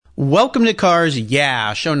Welcome to Cars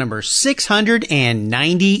Yeah, show number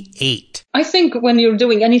 698. I think when you're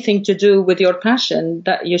doing anything to do with your passion,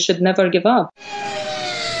 that you should never give up.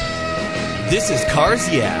 This is Cars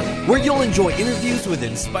Yeah, where you'll enjoy interviews with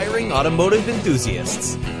inspiring automotive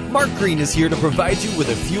enthusiasts. Mark Green is here to provide you with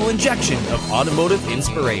a fuel injection of automotive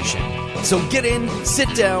inspiration. So get in,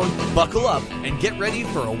 sit down, buckle up, and get ready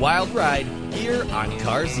for a wild ride here on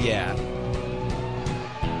Cars Yeah.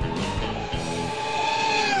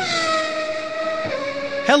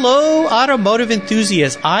 Hello, automotive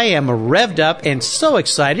enthusiasts. I am revved up and so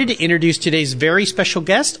excited to introduce today's very special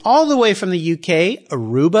guest all the way from the UK,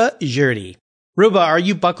 Ruba Gertie. Ruba, are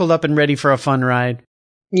you buckled up and ready for a fun ride?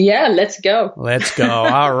 Yeah, let's go. Let's go.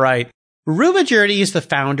 All right. Ruba Gertie is the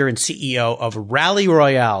founder and CEO of Rally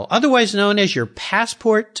Royale, otherwise known as your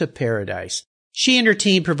passport to paradise. She and her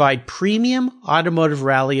team provide premium automotive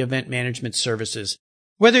rally event management services.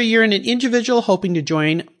 Whether you're an individual hoping to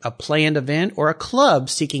join a planned event or a club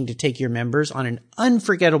seeking to take your members on an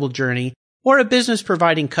unforgettable journey, or a business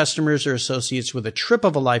providing customers or associates with a trip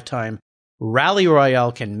of a lifetime, Rally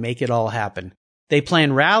Royale can make it all happen. They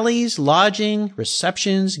plan rallies, lodging,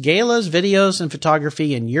 receptions, galas, videos, and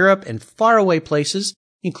photography in Europe and faraway places,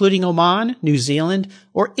 including Oman, New Zealand,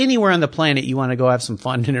 or anywhere on the planet you want to go have some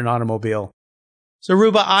fun in an automobile. So,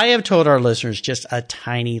 Ruba, I have told our listeners just a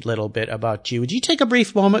tiny little bit about you. Would you take a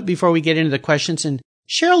brief moment before we get into the questions and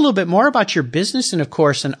share a little bit more about your business and, of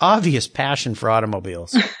course, an obvious passion for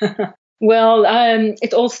automobiles? Well,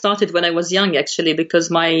 it all started when I was young, actually,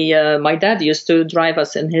 because my dad used to drive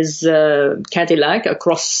us in his Cadillac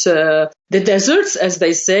across the deserts, as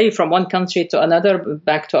they say, from one country to another,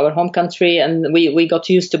 back to our home country. And we got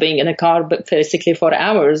used to being in a car basically for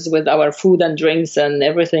hours with our food and drinks and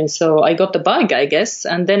everything. So I got the bug, I guess.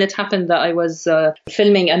 And then it happened that I was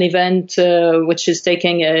filming an event which is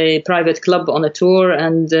taking a private club on a tour.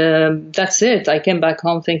 And that's it. I came back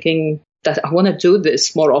home thinking that I want to do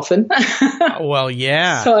this more often. Well,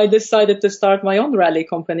 yeah. So I decided to start my own rally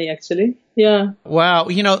company, actually. Yeah. Wow.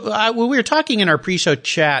 You know, when we were talking in our pre-show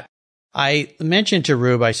chat, I mentioned to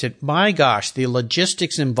Rube, I said, my gosh, the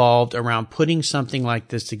logistics involved around putting something like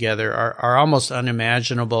this together are almost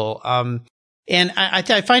unimaginable. And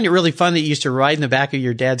I find it really fun that you used to ride in the back of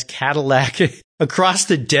your dad's Cadillac across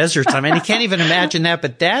the deserts. I mean, I can't even imagine that,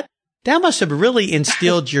 but that must have really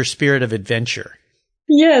instilled your spirit of adventure.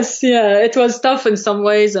 Yes, yeah. It was tough in some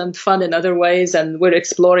ways and fun in other ways, and we're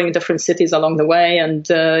exploring different cities along the way. And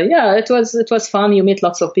yeah, it was fun. You meet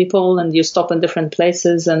lots of people, and you stop in different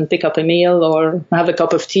places and pick up a meal or have a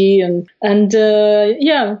cup of tea. And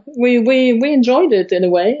yeah, we enjoyed it in a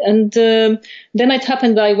way. And then it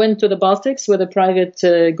happened I went to the Baltics with a private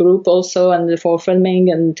group also, and for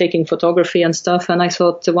filming and taking photography and stuff. And I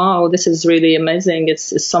thought, wow, this is really amazing.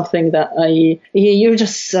 It's something that you're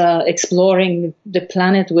just exploring the planet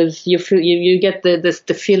with you get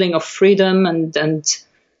the feeling of freedom and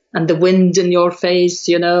the wind in your face,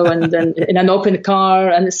 you know, and then in an open car,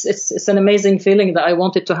 and it's an amazing feeling that I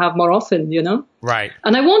wanted to have more often, you know. Right.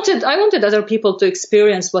 And I wanted other people to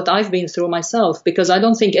experience what I've been through myself, because I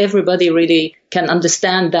don't think everybody really can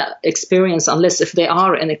understand that experience unless if they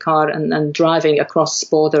are in a car and driving across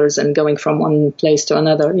borders and going from one place to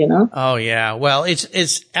another, you know? Oh, yeah. Well,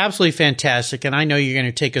 it's absolutely fantastic. And I know you're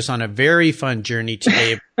going to take us on a very fun journey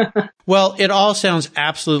today. Well, it all sounds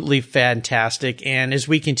absolutely fantastic. And as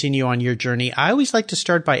we continue on your journey, I always like to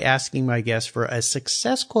start by asking my guests for a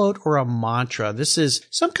success quote or a mantra. This is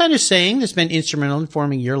some kind of saying that's been instrumental in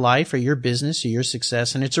forming your life or your business or your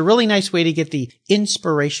success. And it's a really nice way to get the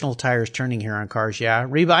inspirational tires turning here on Cars Yeah.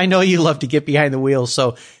 Reba, I know you love to get behind the wheel,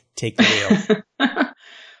 so take the wheel.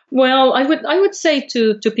 Well, I would say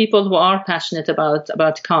to people who are passionate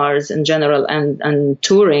about cars in general and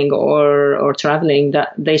touring or traveling,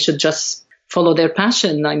 that they should just follow their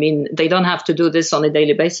passion. I mean, they don't have to do this on a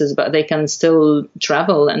daily basis, but they can still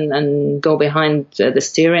travel and go behind the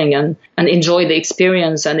steering and enjoy the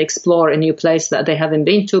experience and explore a new place that they haven't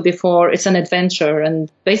been to before. It's an adventure,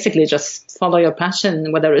 and basically just follow your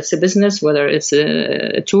passion, whether it's a business, whether it's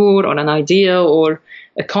a tour or an idea or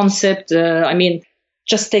a concept. I mean,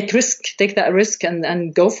 just take that risk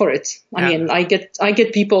and go for it. I mean, I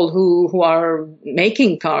get people who are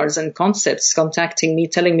making cars and concepts contacting me,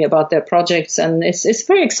 telling me about their projects, and it's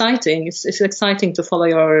very exciting. It's exciting to follow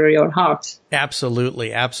your heart.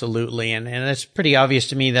 Absolutely, absolutely. And it's pretty obvious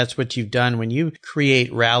to me that's what you've done when you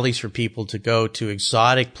create rallies for people to go to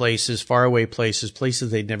exotic places, faraway places,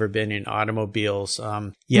 places they'd never been in automobiles.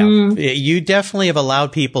 You definitely have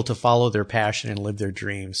allowed people to follow their passion and live their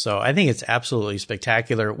dreams. So I think it's absolutely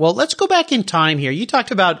spectacular. Well, let's go back in time here. You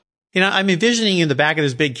talked about I'm envisioning you in the back of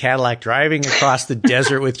this big Cadillac driving across the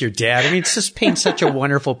desert with your dad. I mean, it just paints such a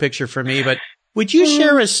wonderful picture for me. But would you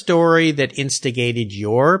share a story that instigated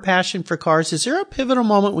your passion for cars? Is there a pivotal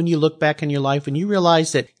moment when you look back in your life when you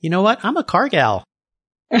realize that, you know what, I'm a car gal?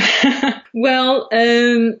 Well,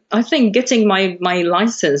 I think getting my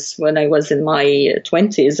license when I was in my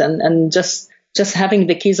 20s and just having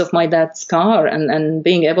the keys of my dad's car and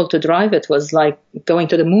being able to drive it was like going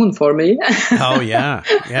to the moon for me. Oh, yeah.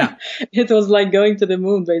 Yeah. It was like going to the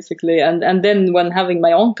moon, basically. And then when having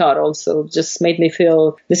my own car also just made me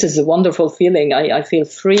feel this is a wonderful feeling. I feel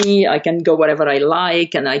free. I can go wherever I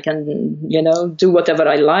like and I can, do whatever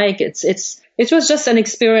I like. It was just an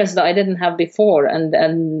experience that I didn't have before.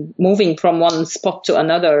 And moving from one spot to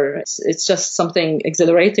another, it's just something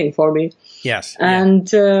exhilarating for me. Yes. And,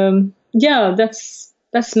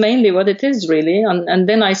 that's mainly what it is, really. And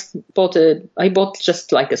then I bought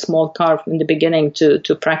just like a small car in the beginning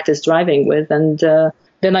to practice driving with. And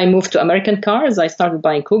then I moved to American cars. I started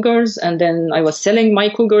buying Cougars, and then I was selling my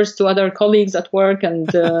Cougars to other colleagues at work.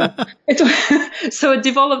 And so it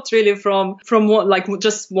developed really from like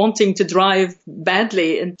just wanting to drive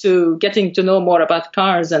badly into getting to know more about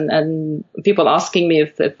cars and people asking me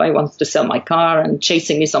if I wanted to sell my car and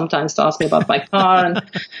chasing me sometimes to ask me about my car. And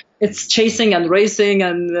it's chasing and racing,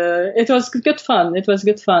 and it was good fun. It was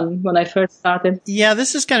good fun when I first started. Yeah,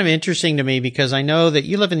 this is kind of interesting to me because I know that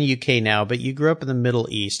you live in the UK now, but you grew up in the Middle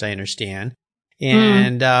East, I understand.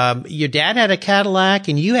 And your dad had a Cadillac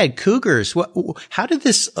and you had Cougars. How did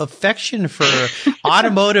this affection for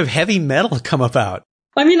automotive heavy metal come about?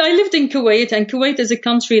 I mean, I lived in Kuwait, and Kuwait is a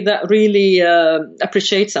country that really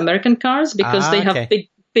appreciates American cars because they have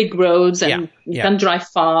big roads and you can drive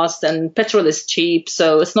fast and petrol is cheap.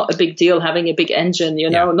 So it's not a big deal having a big engine,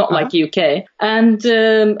 not like UK. And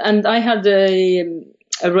I had a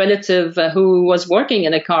relative who was working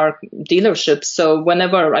in a car dealership. So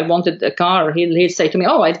whenever I wanted a car, he'd say to me,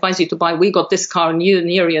 "Oh, I advise you to buy. We got this car near.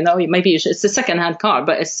 Maybe it's a second-hand car,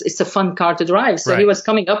 but it's a fun car to drive." So he was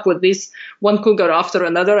coming up with this one Cougar after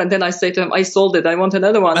another, and then I say to him, "I sold it. I want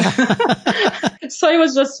another one." So I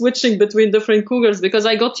was just switching between different Cougars because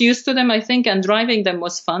I got used to them, I think, and driving them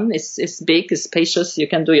was fun. It's big, it's spacious. You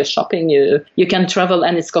can do your shopping. You can travel,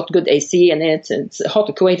 and it's got good AC in it. It's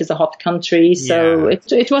hot. Kuwait is a hot country, so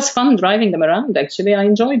it was fun driving them around. Actually, I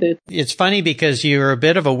enjoyed it. It's funny because you're a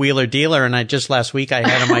bit of a wheeler dealer, and just last week I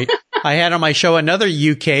had on my show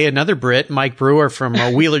another Brit, Mike Brewer from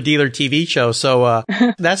a Wheeler Dealer TV show. So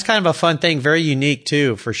that's kind of a fun thing, very unique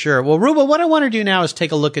too, for sure. Well, Ruba, what I want to do now is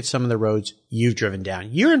take a look at some of the roads you've driven down.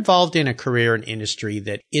 You're involved in a career and industry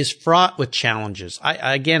that is fraught with challenges.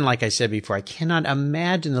 Again, like I said before, I cannot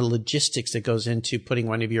imagine the logistics that goes into putting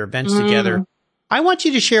one of your events together. I want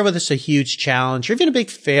you to share with us a huge challenge or even a big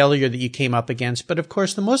failure that you came up against. But of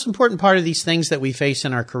course, the most important part of these things that we face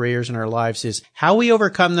in our careers and our lives is how we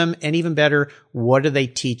overcome them. And even better, what do they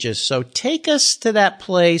teach us? So take us to that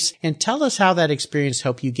place and tell us how that experience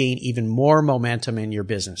helped you gain even more momentum in your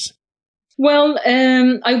business. Well,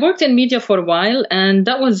 I worked in media for a while, and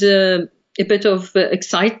that was a bit of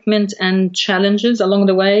excitement and challenges along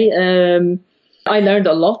the way. I learned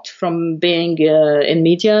a lot from being in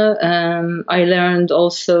media. I learned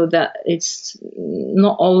also that it's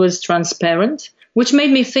not always transparent, which made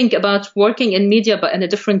me think about working in media, but in a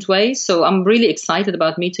different way. So I'm really excited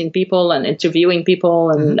about meeting people and interviewing people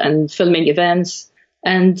and filming events.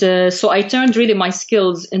 And so I turned really my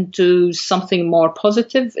skills into something more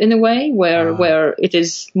positive in a way where it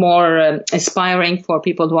is more inspiring for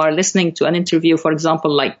people who are listening to an interview, for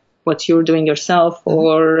example, like what you're doing yourself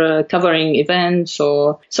or covering events.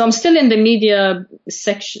 So I'm still in the media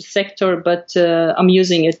sector, but I'm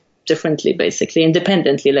using it differently, basically,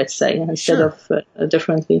 independently, let's say, instead of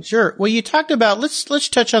differently. Sure. Well, you talked about, let's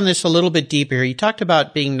touch on this a little bit deeper here. You talked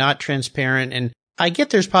about being not transparent, and I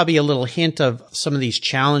get there's probably a little hint of some of these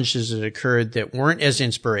challenges that occurred that weren't as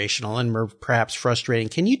inspirational and were perhaps frustrating.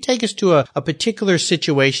 Can you take us to a particular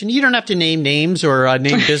situation? You don't have to name names or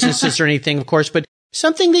name businesses or anything, of course, but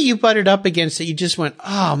something that you butted up against that you just went,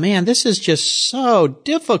 oh man, this is just so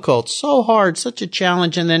difficult, so hard, such a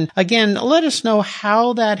challenge. And then again, let us know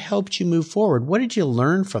how that helped you move forward. What did you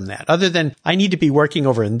learn from that? Other than I need to be working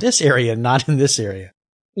over in this area, not in this area.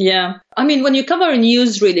 Yeah. I mean, when you cover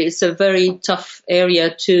news, really, it's a very tough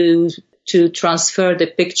area to to transfer the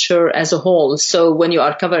picture as a whole. So when you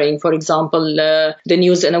are covering, for example, the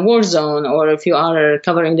news in a war zone, or if you are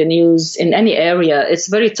covering the news in any area, it's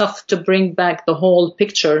very tough to bring back the whole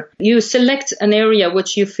picture. You select an area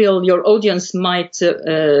which you feel your audience might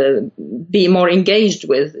be more engaged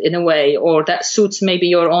with in a way, or that suits maybe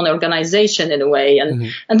your own organization in a way.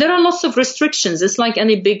 And there are lots of restrictions. It's like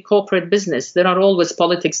any big corporate business. There are always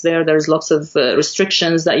politics there. There's lots of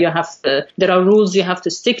restrictions that you have. There are rules you have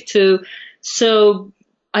to stick to. So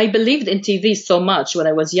I believed in TV so much when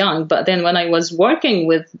I was young, but then when I was working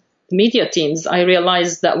with media teams, I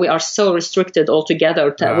realized that we are so restricted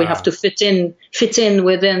altogether that we have to fit in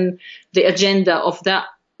within the agenda of that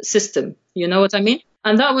system. You know what I mean?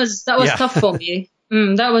 And that was tough for me.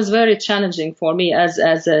 That was very challenging for me as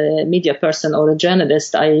a media person or a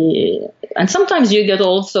journalist. And sometimes you get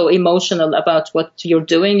also emotional about what you're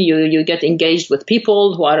doing. You get engaged with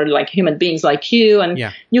people who are like human beings like you, and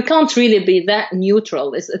you can't really be that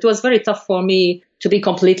neutral. It was very tough for me to be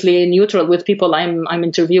completely neutral with people I'm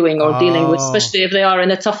interviewing or dealing with, especially if they are in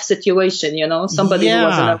a tough situation. You know, somebody who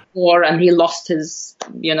was in a war and he lost his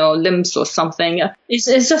limbs or something.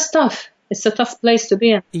 It's just tough. It's a tough place to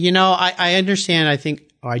be in. You know, I understand.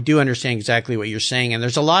 I do understand exactly what you're saying. And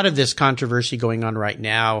there's a lot of this controversy going on right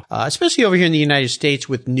now, especially over here in the United States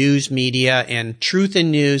with news media and truth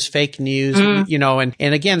in news, fake news,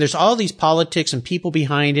 and again, there's all these politics and people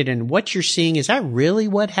behind it. And what you're seeing, is that really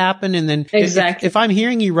what happened? And then exactly. If I'm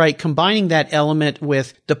hearing you right, combining that element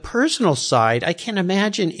with the personal side, I can't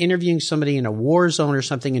imagine interviewing somebody in a war zone or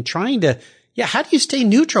something and trying to, how do you stay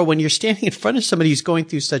neutral when you're standing in front of somebody who's going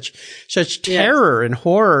through such terror and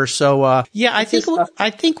horror? So, I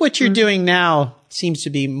think what you're doing now seems to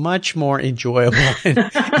be much more enjoyable.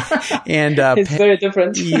 And it's very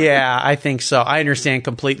different. Yeah, I think so. I understand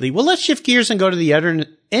completely. Well, let's shift gears and go to the other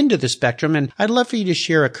end of the spectrum. And I'd love for you to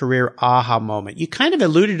share a career aha moment. You kind of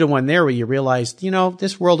alluded to one there where you realized,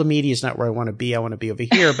 this world of media is not where I want to be. I want to be over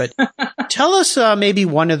here. But tell us maybe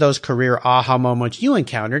one of those career aha moments you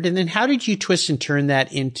encountered, and then how did you twist and turn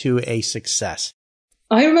that into a success?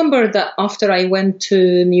 I remember that after I went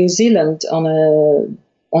to New Zealand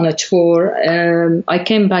on a tour, I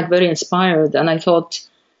came back very inspired, and I thought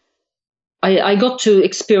I got to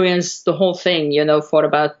experience the whole thing, for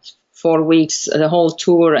about 4 weeks, the whole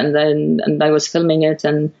tour, and I was filming it,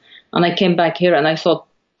 and I came back here, and I thought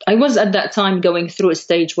I was at that time going through a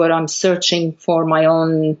stage where I'm searching for my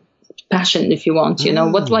own passion, if you want,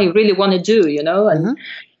 what do I really want to do,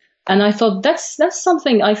 and I thought that's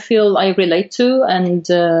something I feel I relate to, and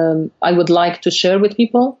I would like to share with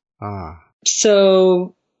people.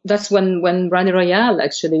 So that's when Rally Royale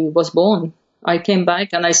actually was born. I came back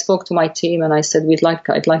and I spoke to my team and I said,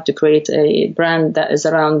 I'd like to create a brand that is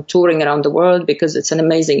around touring around the world because it's an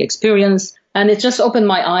amazing experience. And it just opened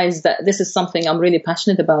my eyes that this is something I'm really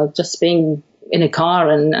passionate about, just being in a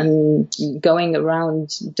car and going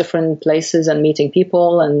around different places and meeting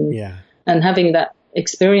people and having that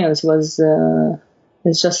experience was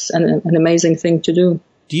it's just an amazing thing to do.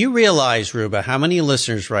 Do you realize, Ruba, how many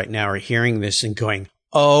listeners right now are hearing this and going,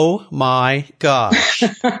 oh my gosh,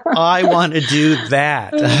 I want to do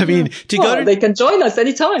that. I mean, they can join us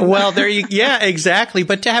anytime. Well, exactly.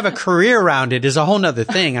 But to have a career around it is a whole nother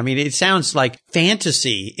thing. I mean, it sounds like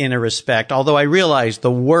fantasy in a respect, although I realize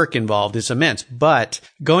the work involved is immense. But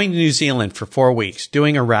going to New Zealand for 4 weeks,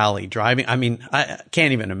 doing a rally, driving, I mean, I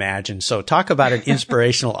can't even imagine. So talk about an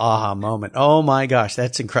inspirational aha moment. Oh my gosh,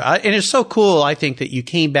 that's incredible. And it's so cool, I think, that you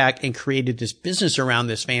came back and created this business around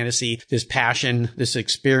this fantasy, this passion, this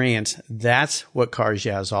experience. That's what Cars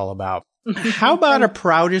Yeah is all about. How about a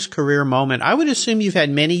proudest career moment? I would assume you've had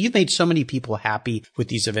many. You've made so many people happy with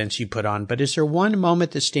these events you put on, but is there one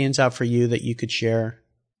moment that stands out for you that you could share?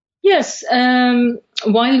 Yes.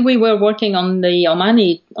 While we were working on the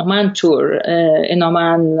Oman tour in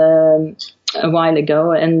Oman a while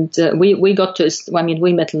ago, and we got to,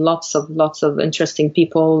 we met lots of interesting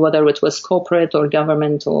people, whether it was corporate or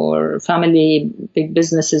government or family, big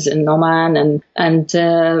businesses in Oman,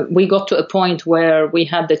 and we got to a point where we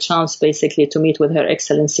had the chance basically to meet with Her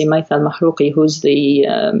Excellency Maithal Mahrouqi, who's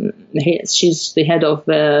she's the head of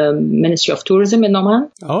Ministry of Tourism in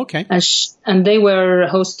Oman. Oh, okay. And they were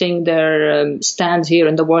hosting their stand here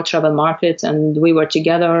in the World Travel Market, and we were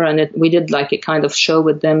together, and we did like a kind of show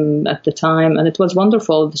with them at the time. And it was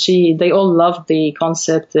wonderful. They all loved the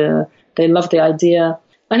concept. They loved the idea.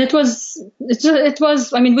 And it was,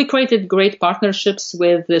 we created great partnerships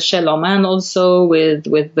with Shell Oman also, with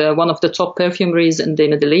one of the top perfumeries in the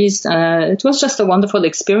Middle East. It was just a wonderful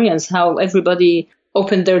experience how everybody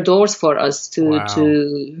opened their doors for us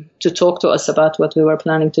to talk to us about what we were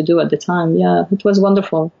planning to do at the time. Yeah, it was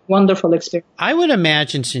wonderful experience. I would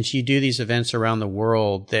imagine, since you do these events around the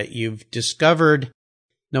world, that you've discovered,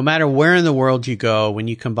 no matter where in the world you go, when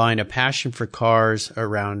you combine a passion for cars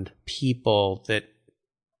around people, that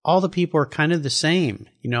all the people are kind of the same.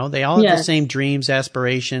 You know, they all have the same dreams,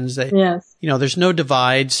 aspirations. That, you know, there's no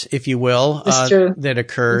divides, if you will, that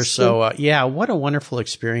occur. So, what a wonderful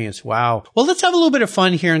experience. Wow. Well, let's have a little bit of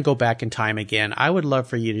fun here and go back in time again. I would love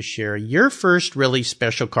for you to share your first really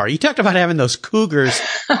special car. You talked about having those Cougars,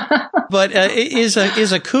 but is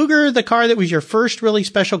a Cougar the car that was your first really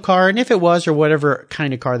special car? And if it was, or whatever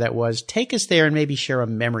kind of car that was, take us there and maybe share a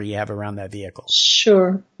memory you have around that vehicle.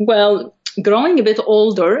 Sure. Well, growing a bit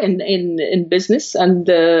older in business, and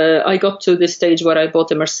I got to this stage where I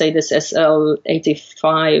bought a Mercedes SL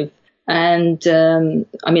 85 and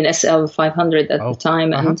SL 500 at the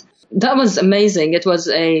time, and that was amazing. It was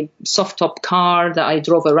a soft top car that I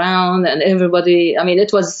drove around, and everybody,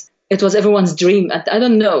 it was everyone's dream. I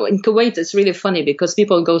don't know. In Kuwait, it's really funny because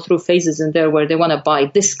people go through phases in there where they want to buy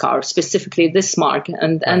this car, specifically this mark.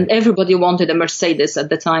 And everybody wanted a Mercedes at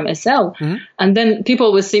the time, SL. Mm-hmm. And then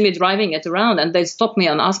people would see me driving it around and they'd stop me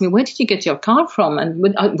and ask me, where did you get your car from? And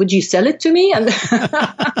would you sell it to me? And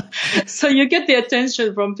so you get the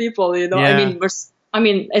attention from people, you know. Yeah.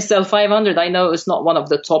 SL 500, I know it's not one of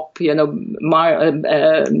the top, you know,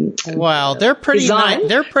 well, they're pretty nice.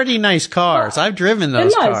 They're pretty nice cars. I've driven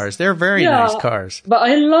those cars. They're very nice cars. But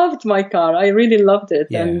I loved my car. I really loved it.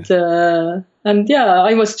 Yeah. And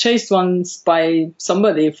I was chased once by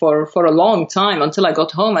somebody for a long time until I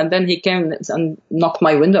got home. And then he came and knocked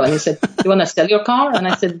my window and he said, "You want to sell your car?" And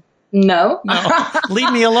I said, No,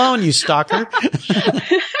 leave me alone, you stalker.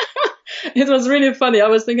 It was really funny. I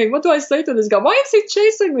was thinking, what do I say to this guy? Why is he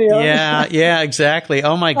chasing me? Yeah, exactly.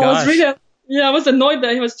 Oh my gosh. I was annoyed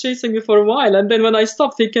that he was chasing me for a while. And then when I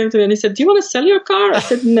stopped, he came to me and he said, "Do you want to sell your car?" I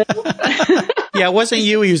said, "No." Yeah, it wasn't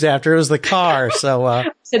you he was after. It was the car. So, I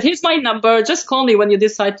said, "Here's my number. Just call me when you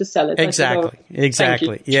decide to sell it." Exactly. I said,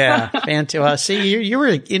 exactly. Yeah. Fantastic. See, you were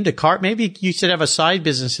into car. Maybe you should have a side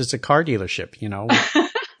business as a car dealership, you know.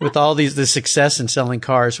 With all the success in selling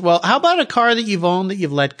cars. Well, how about a car that you've owned that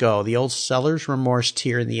you've let go? The old seller's remorse,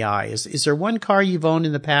 tear in the eye. Is there one car you've owned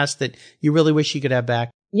in the past that you really wish you could have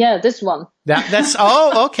back? Yeah, this one. That's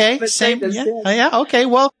okay. Same. Okay.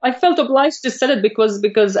 Well, I felt obliged to sell it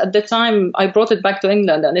because at the time I brought it back to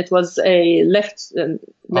England and it was a left-hand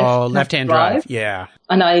drive. Yeah.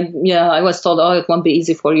 And I was told, it won't be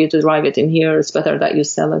easy for you to drive it in here. It's better that you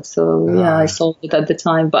sell it. So I sold it at the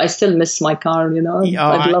time, but I still miss my car, you know.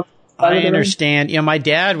 I understand. You know, my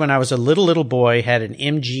dad, when I was a little boy, had an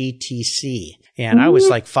MGTC. And I was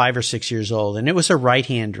like 5 or 6 years old, and it was a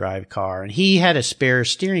right-hand drive car. And he had a spare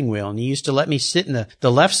steering wheel, and he used to let me sit in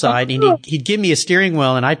the left side, and he'd give me a steering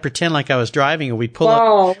wheel, and I'd pretend like I was driving, and we'd pull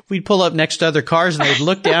up next to other cars, and they'd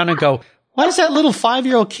look down and go, "Why is that little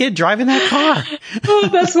 5-year-old kid driving that car?" Oh,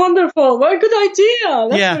 that's wonderful. What a good idea.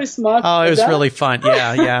 That's very smart. Oh, it was really fun.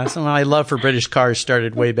 Yeah. So my love for British cars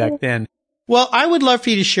started way back then. Well, I would love for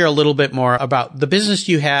you to share a little bit more about the business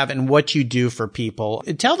you have and what you do for people.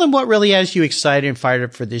 Tell them what really has you excited and fired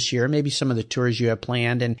up for this year, maybe some of the tours you have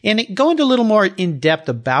planned, and go into a little more in depth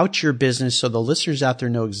about your business so the listeners out there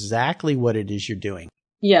know exactly what it is you're doing.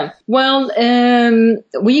 Yeah. Well,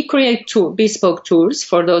 we create bespoke tours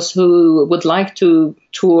for those who would like to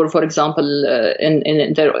tour, for example,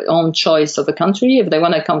 in their own choice of a country. If they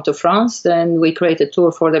want to come to France, then we create a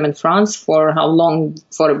tour for them in France for how long,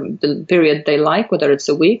 for the period they like, whether it's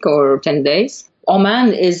a week or 10 days.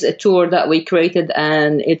 Oman is a tour that we created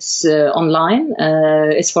and it's online.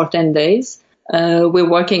 It's for 10 days. We're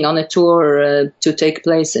working on a tour to take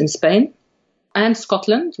place in Spain. And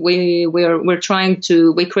Scotland, we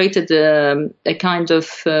created a kind of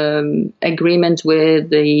agreement with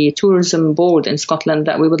the tourism board in Scotland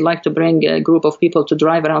that we would like to bring a group of people to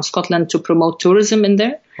drive around Scotland to promote tourism in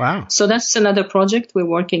there. Wow. So that's another project we're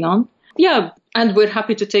working on. Yeah. And we're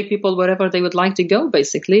happy to take people wherever they would like to go,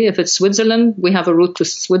 basically. If it's Switzerland, we have a route to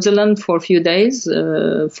Switzerland for a few days,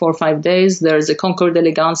 4 or 5 days. There's a Concours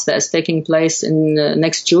d'Elegance that is taking place in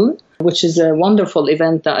next June, which is a wonderful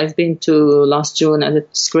event that I've been to last June, and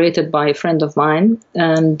it's created by a friend of mine.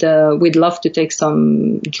 And we'd love to take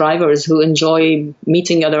some drivers who enjoy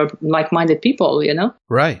meeting other like-minded people, you know?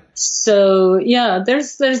 Right. So, yeah,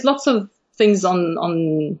 there's lots of things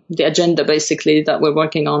on the agenda, basically, that we're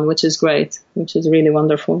working on, which is great, which is really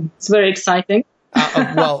wonderful. It's very exciting.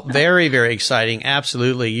 Well, very, very exciting.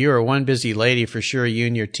 Absolutely. You are one busy lady for sure, you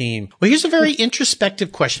and your team. Well, here's a very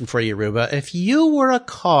introspective question for you, Ruba. If you were a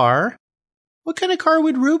car, what kind of car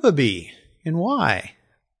would Ruba be? and why?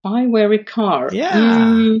 Highway car.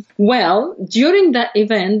 Yeah. Well, during that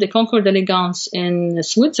event, the Concours d'Elegance in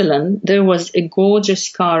Switzerland, there was a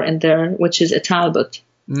gorgeous car in there, which is a Talbot.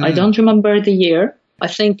 I don't remember the year. I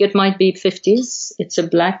think it might be 50s. It's a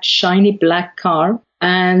black, shiny black car.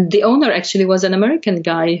 And the owner actually was an American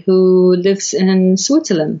guy who lives in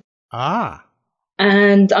Switzerland. Ah.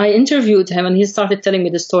 And I interviewed him, and he started telling me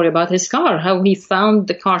the story about his car, how he found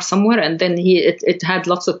the car somewhere, and then it had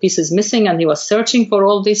lots of pieces missing, and he was searching for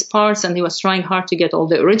all these parts, and he was trying hard to get all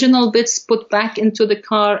the original bits put back into the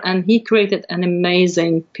car, and he created an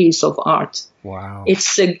amazing piece of art. Wow.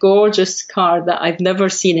 It's a gorgeous car that I've never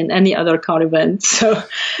seen in any other car event. So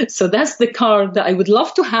that's the car that I would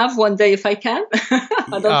love to have one day if I can.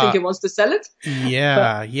 I don't think he wants to sell it.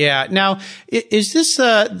 Yeah. Now, is this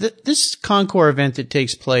this Concours event that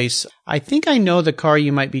takes place? I think I know the car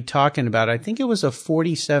you might be talking about. I think it was a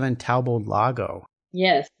 47 Talbot Lago.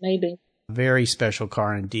 Yes, maybe. Very special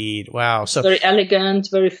car indeed. Wow. So very elegant,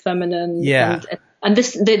 very feminine. Yeah. And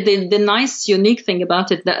this, the nice, unique thing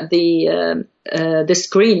about it, that the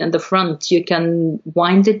screen in the front, you can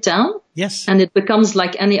wind it down. Yes. And it becomes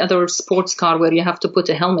like any other sports car where you have to put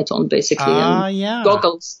a helmet on, basically, and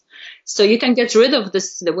goggles. So you can get rid of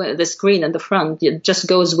the screen in the front. It just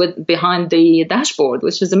goes behind the dashboard,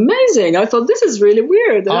 which is amazing. I thought, this is really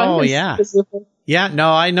weird. Oh, yeah. Yeah,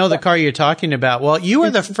 no, I know the car you're talking about. Well, you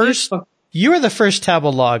were the first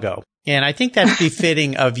Talbot Lago. And I think that's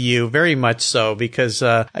befitting of you, very much so, because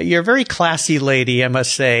you're a very classy lady, I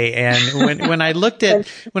must say. And when I looked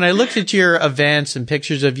at your events and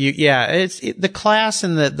pictures of you, yeah, the class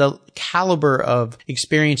and the caliber of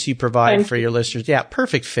experience you provide for your listeners. Yeah,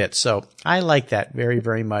 perfect fit. So I like that very,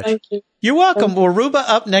 very much. Thank you. You're welcome. Well, Ruba,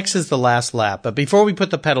 up next is the last lap. But before we put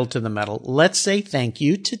the pedal to the metal, let's say thank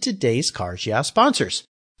you to today's Cars Yeah sponsors.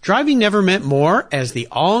 Driving never meant more as the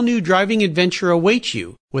all-new driving adventure awaits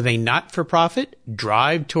you with a not-for-profit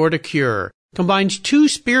Drive Toward a Cure. Combines 2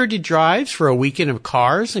 spirited drives for a weekend of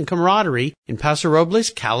cars and camaraderie in Paso Robles,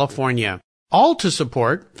 California. All to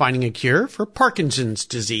support finding a cure for Parkinson's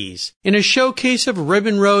disease. In a showcase of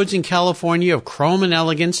ribbon roads in California of chrome and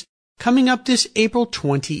elegance coming up this April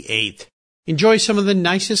 28th. Enjoy some of the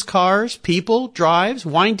nicest cars, people, drives,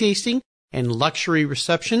 wine tasting, and luxury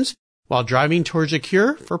receptions while driving towards a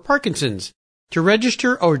cure for Parkinson's. To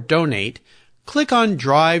register or donate, click on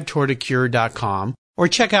drivetowardacure.com or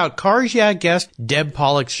check out Cars Yeah guest Deb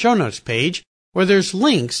Pollock's show notes page where there's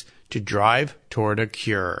links to Drive Toward a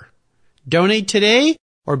Cure. Donate today,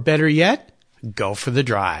 or better yet, go for the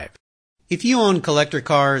drive. If you own collector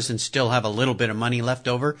cars and still have a little bit of money left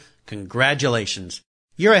over, congratulations.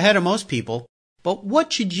 You're ahead of most people, but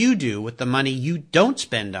what should you do with the money you don't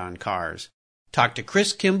spend on cars? Talk to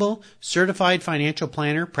Chris Kimball, certified financial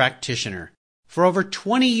planner practitioner. For over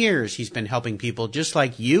 20 years, he's been helping people just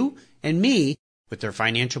like you and me with their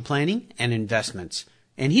financial planning and investments.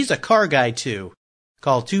 And he's a car guy too.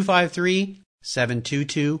 Call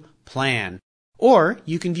 253-722-PLAN. Or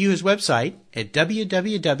you can view his website at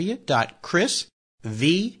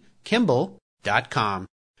www.chrisvkimball.com.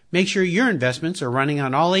 Make sure your investments are running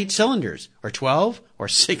on all 8 cylinders, or 12, or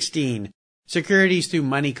 16. Securities through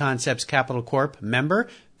Money Concepts Capital Corp. Member,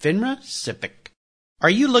 FINRA SIPC. Are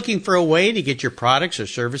you looking for a way to get your products or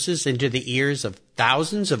services into the ears of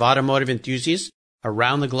thousands of automotive enthusiasts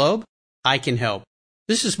around the globe? I can help.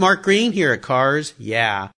 This is Mark Green here at Cars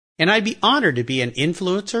Yeah, and I'd be honored to be an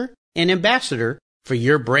influencer and ambassador for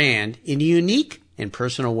your brand in a unique and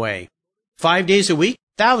personal way. 5 days a week,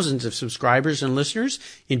 thousands of subscribers and listeners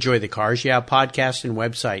enjoy the Cars Yeah podcast and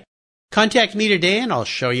website. Contact me today and I'll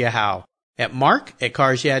show you how. At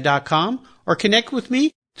mark@carsyeah.com or connect with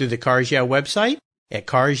me through the Cars Yeah website at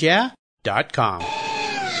carsyeah.com.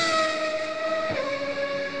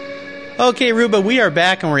 Okay, Ruba, we are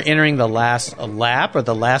back and we're entering the last lap, or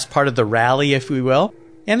the last part of the rally, if we will.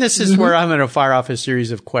 And this is where I'm going to fire off a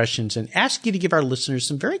series of questions and ask you to give our listeners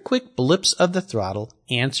some very quick blips of the throttle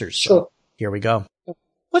answers. So here we go.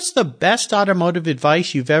 What's the best automotive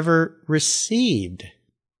advice you've ever received?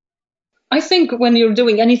 I think when you're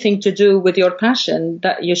doing anything to do with your passion,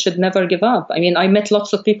 that you should never give up. I mean, I met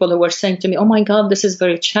lots of people who were saying to me, "Oh my God, this is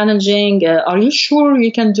very challenging. Are you sure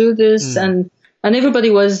you can do this?" And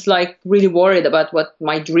everybody was like really worried about what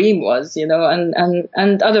my dream was, you know,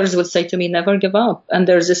 and others would say to me, "Never give up." And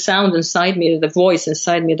there's a sound inside me, the voice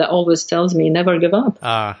inside me that always tells me, "Never give up."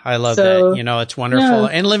 I love that. You know, it's wonderful.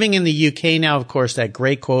 Yeah. And living in the UK now, of course, that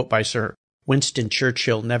great quote by Sir Winston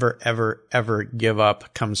Churchill, "Never, ever, ever give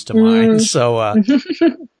up," comes to mind. So,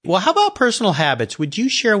 well, how about personal habits? Would you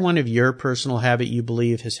share one of your personal habit you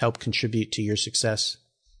believe has helped contribute to your success?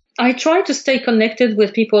 I try to stay connected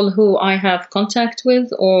with people who I have contact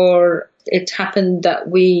with, or it happened that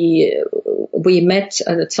we met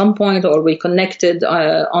at some point, or we connected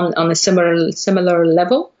on a similar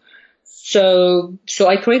level. So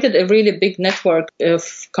I created a really big network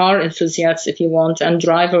of car enthusiasts, if you want, and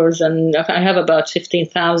drivers, and I have about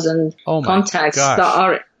 15,000 contacts that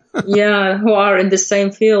are who are in the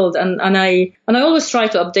same field, and I always try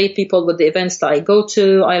to update people with the events that I go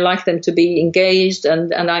to. I like them to be engaged,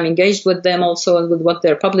 and I'm engaged with them also with what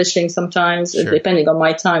they're publishing sometimes, depending on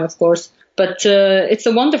my time, of course. But it's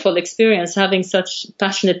a wonderful experience having such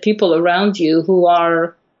passionate people around you who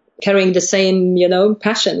are carrying the same,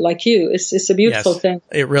 passion like you. It's a beautiful thing.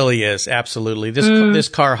 It really is. Absolutely. This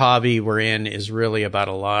car hobby we're in is really about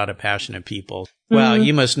a lot of passionate people. Wow,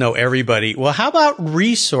 you must know everybody. Well, how about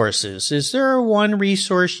resources? Is there one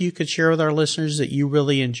resource you could share with our listeners that you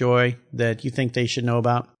really enjoy that you think they should know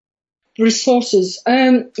about? Resources.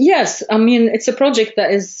 Yes. I mean, it's a project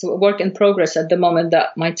that is work in progress at the moment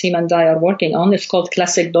that my team and I are working on. It's called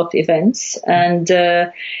Classic.events. And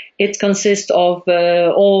it consists of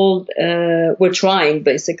we're trying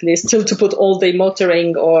basically still to put all the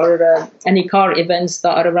motoring or any car events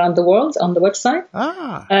that are around the world on the website.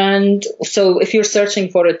 And so if you're searching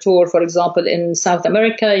for a tour, for example, in South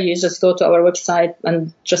America, you just go to our website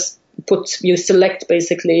and just you select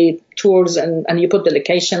basically tours and you put the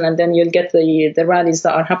location, and then you'll get the rallies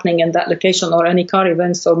that are happening in that location, or any car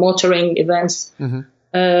events or motoring events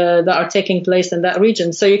that are taking place in that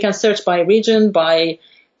region. So you can search by region, by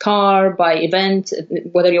car, by event,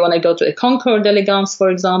 whether you want to go to a Concours d'Elegance, for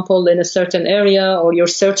example, in a certain area, or you're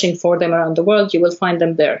searching for them around the world, you will find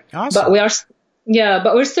them there. Awesome. But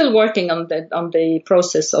we're still working on the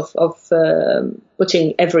process of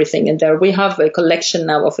putting everything in there. We have a collection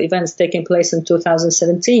now of events taking place in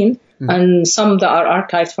 2017, and some that are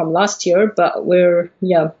archived from last year, but we're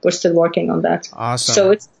still working on that. Awesome.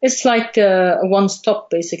 So it's like a one-stop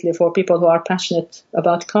basically for people who are passionate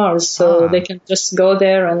about cars, so they can just go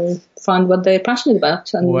there and find what they're passionate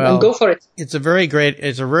about and go for it. It's a very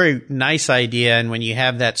nice idea. And when you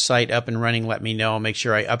have that site up and running, let me know. I'll make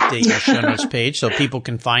sure I update your show notes page so people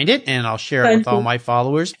can find it, and I'll share it with all my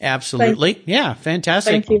followers. Absolutely. Yeah.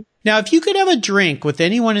 Fantastic. Thank you. Now, if you could have a drink with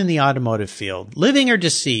anyone in the automotive field, living or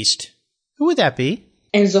deceased, who would that be?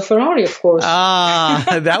 Enzo Ferrari, of course.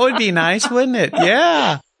 That would be nice, wouldn't it?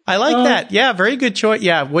 Yeah. I like that. Yeah. Very good choice.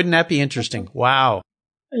 Yeah. Wouldn't that be interesting? Wow.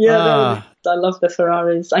 Yeah. I love the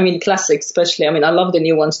Ferraris. I mean, classics especially. I mean, I love the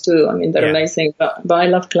new ones too. I mean, they're amazing, but I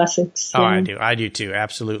love classics. Oh, I do too.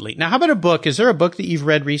 Absolutely. Now, how about a book? Is there a book that you've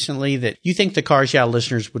read recently that you think the Cars Yeah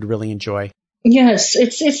listeners would really enjoy? Yes,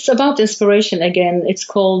 it's about inspiration again. It's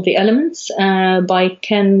called The Elements by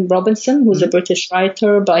Ken Robinson, who's a British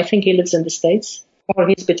writer, but I think he lives in the States, or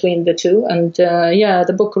he's between the two. And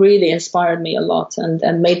the book really inspired me a lot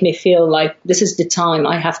and made me feel like this is the time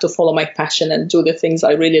I have to follow my passion and do the things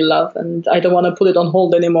I really love. And I don't want to put it on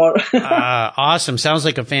hold anymore. Awesome. Sounds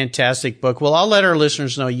like a fantastic book. Well, I'll let our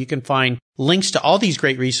listeners know you can find links to all these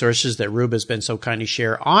great resources that Ruba has been so kind to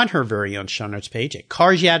share on her very own show notes page at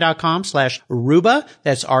carsyeah.com/Ruba.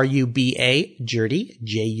 That's RUBA, Jurdi,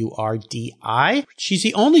 JURDI. She's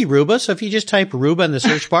the only Ruba, so if you just type Ruba in the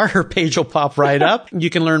search bar, her page will pop right up. You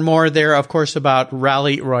can learn more there, of course, about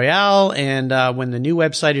Rally Royale, and when the new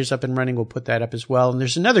website is up and running, we'll put that up as well. And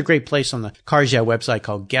there's another great place on the Cars Yeah website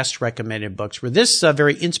called Guest Recommended Books, where this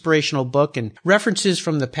very inspirational book and references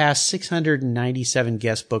from the past 697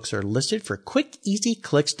 guest books are listed for quick, easy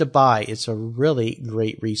clicks to buy. It's a really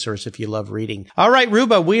great resource if you love reading. All right,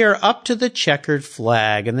 Ruba, we are up to the checkered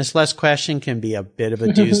flag, and this last question can be a bit of a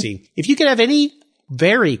doozy. If you could have any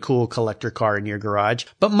very cool collector car in your garage,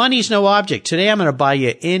 but money's no object, today I'm going to buy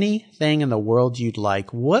you anything in the world you'd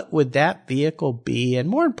like, what would that vehicle be? And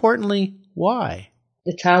more importantly, why?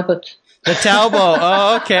 The Talbot. The Talbot.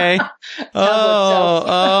 Oh, okay.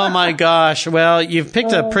 Oh my gosh. Well, you've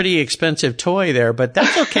picked a pretty expensive toy there, but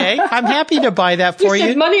that's okay. I'm happy to buy that for you. You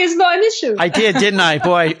said money is not an issue. I did, didn't I?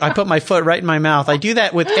 Boy, I put my foot right in my mouth. I do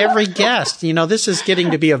that with every guest. You know, this is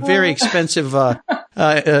getting to be a very expensive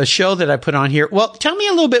show that I put on here. Well, tell me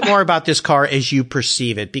a little bit more about this car as you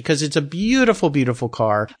perceive it, because it's a beautiful, beautiful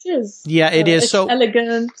car. It is. Yeah, it is.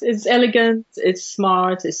 It's elegant. It's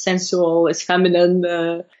smart. It's sensual. It's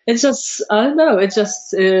feminine. It's just, I don't know.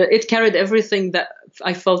 It carried everything that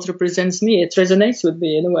I felt represents me. It resonates with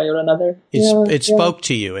me in a way or another. It spoke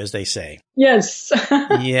to you, as they say. Yes.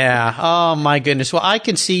 Yeah. Oh my goodness. Well, I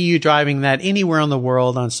can see you driving that anywhere in the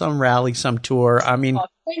world on some rally, some tour. I mean,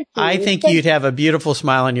 I think you'd have a beautiful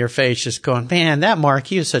smile on your face just going, man, that Mark,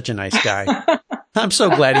 he was such a nice guy. I'm so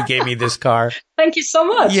glad he gave me this car. Thank you so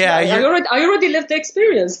much. Yeah, I already lived the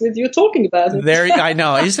experience with you talking about it. I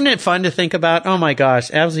know. Isn't it fun to think about? Oh my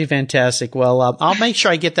gosh, absolutely fantastic. Well, I'll make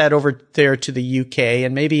sure I get that over there to the UK,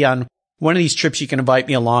 and maybe on one of these trips you can invite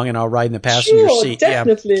me along and I'll ride in the passenger seat.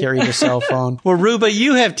 Definitely. Yeah, carry the cell phone. Well, Ruba,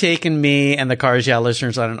 you have taken me and the Cars Yeah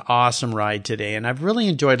listeners on an awesome ride today, and I've really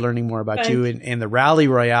enjoyed learning more about you and the Rally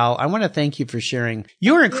Royale. I want to thank you for sharing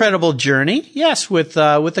your incredible journey. Yes, with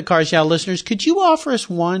the Cars Yeah listeners. Could you offer us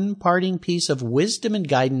one parting piece of wisdom and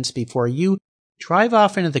guidance before you drive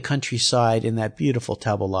off into the countryside in that beautiful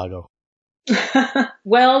Tabo Lago?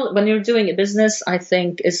 Well, when you're doing a business, I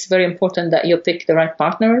think it's very important that you pick the right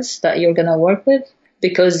partners that you're going to work with,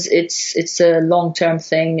 because it's a long-term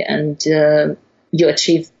thing, and you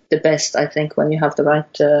achieve the best, I think, when you have the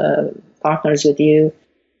right partners with you.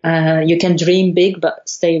 You can dream big, but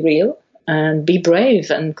stay real, and be brave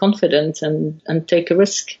and confident, and take a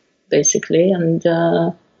risk, basically. And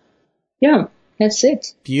yeah, that's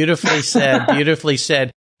it. Beautifully said. Beautifully said.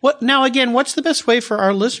 Now, again, what's the best way for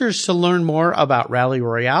our listeners to learn more about Rally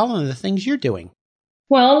Royale and the things you're doing?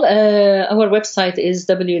 Well, our website is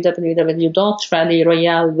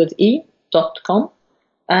www.rallyroyale.com,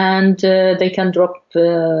 and they can drop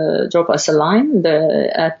us a line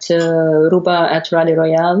at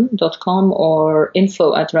ruba@rallyroyale.com or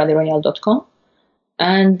info@rallyroyale.com.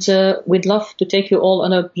 And we'd love to take you all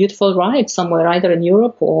on a beautiful ride somewhere, either in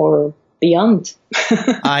Europe or beyond.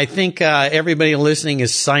 I think everybody listening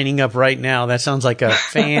is signing up right now. That sounds like a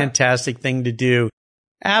fantastic thing to do.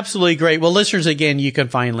 Absolutely great. Well, listeners, again, you can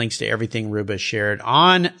find links to everything Ruba shared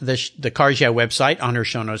on the Cars Yeah website on her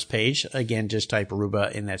show notes page. Again, just type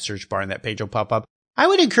Ruba in that search bar and that page will pop up. I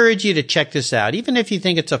would encourage you to check this out. Even if you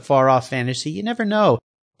think it's a far-off fantasy, you never know.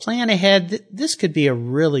 Plan ahead. This could be a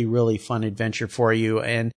really, really fun adventure for you.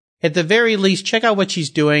 And at the very least, check out what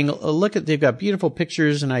she's doing. They've got beautiful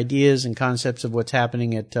pictures and ideas and concepts of what's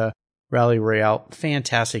happening at Rally Royale.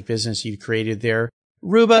 Fantastic business you've created there.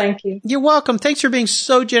 Ruba, thank you. You're welcome. Thanks for being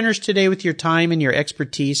so generous today with your time and your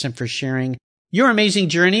expertise, and for sharing your amazing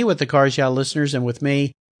journey with the Cars Yeah listeners and with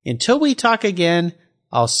me. Until we talk again,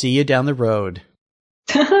 I'll see you down the road.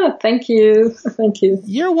 Thank you. Thank you.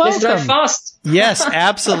 You're welcome. Let's drive fast. Yes,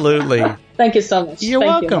 absolutely. Thank you so much. You're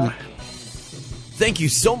welcome. Thank you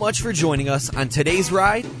so much for joining us on today's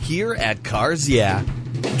ride here at Cars Yeah.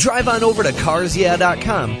 Drive on over to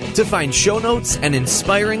carsyeah.com to find show notes and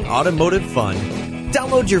inspiring automotive fun.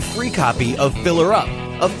 Download your free copy of Filler Up,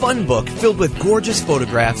 a fun book filled with gorgeous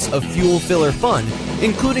photographs of fuel filler fun,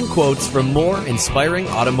 including quotes from more inspiring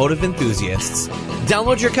automotive enthusiasts.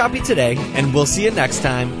 Download your copy today, and we'll see you next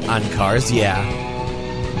time on Cars Yeah.